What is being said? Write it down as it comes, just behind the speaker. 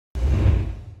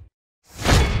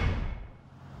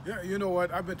Yeah, you know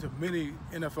what? I've been to many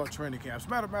NFL training camps.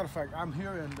 Matter of fact, I'm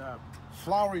here in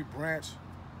Flowery Branch,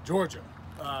 Georgia,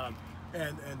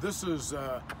 and this is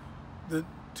the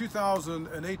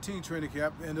 2018 training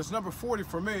camp, and it's number 40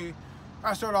 for me.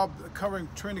 I started off covering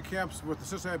training camps with the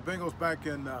Cincinnati Bengals back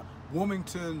in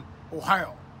Wilmington,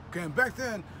 Ohio. Okay, and back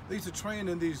then they used to train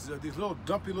in these little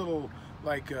dumpy little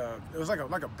it was like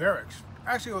a barracks.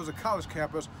 Actually, it was a college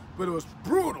campus, but it was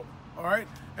brutal. All right,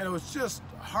 and it was just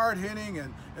hard hitting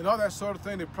and all that sort of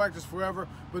thing. They practiced forever,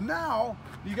 but now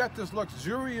you got this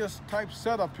luxurious type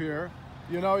setup here.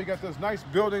 You know, you got this nice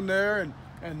building there,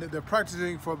 and they're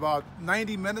practicing for about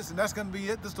 90 minutes, and that's going to be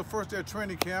it. This is the first day of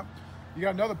training camp. You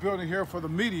got another building here for the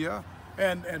media,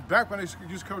 and back when they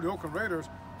used to cover the Oakland Raiders,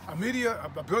 a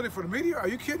building for the media? Are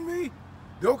you kidding me?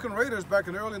 The Oakland Raiders back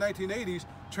in the early 1980s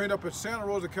trained up in Santa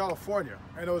Rosa, California,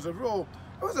 and it was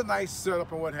a nice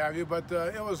setup and what have you, but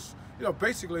it was, you know,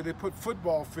 basically they put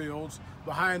football fields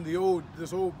behind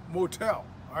this old motel.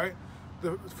 All right,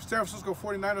 the San Francisco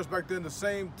 49ers back then, the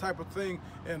same type of thing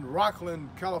in Rockland,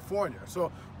 California.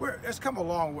 So it's come a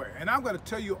long way, and I'm going to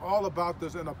tell you all about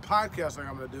this in a podcast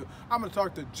I'm going to do. I'm going to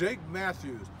talk to Jake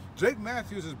Matthews. Jake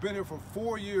Matthews has been here for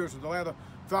 4 years with the Atlanta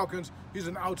Falcons. He's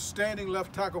an outstanding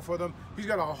left tackle for them. He's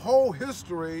got a whole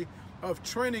history of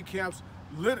training camps,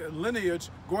 lineage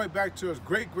going back to his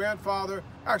great-grandfather,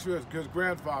 actually his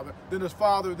grandfather, then his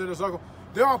father, then his uncle.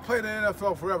 They all played in the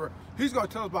NFL forever. He's going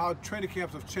to tell us about how training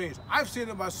camps have changed. I've seen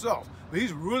it myself, but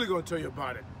he's really going to tell you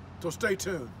about it. So stay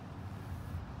tuned.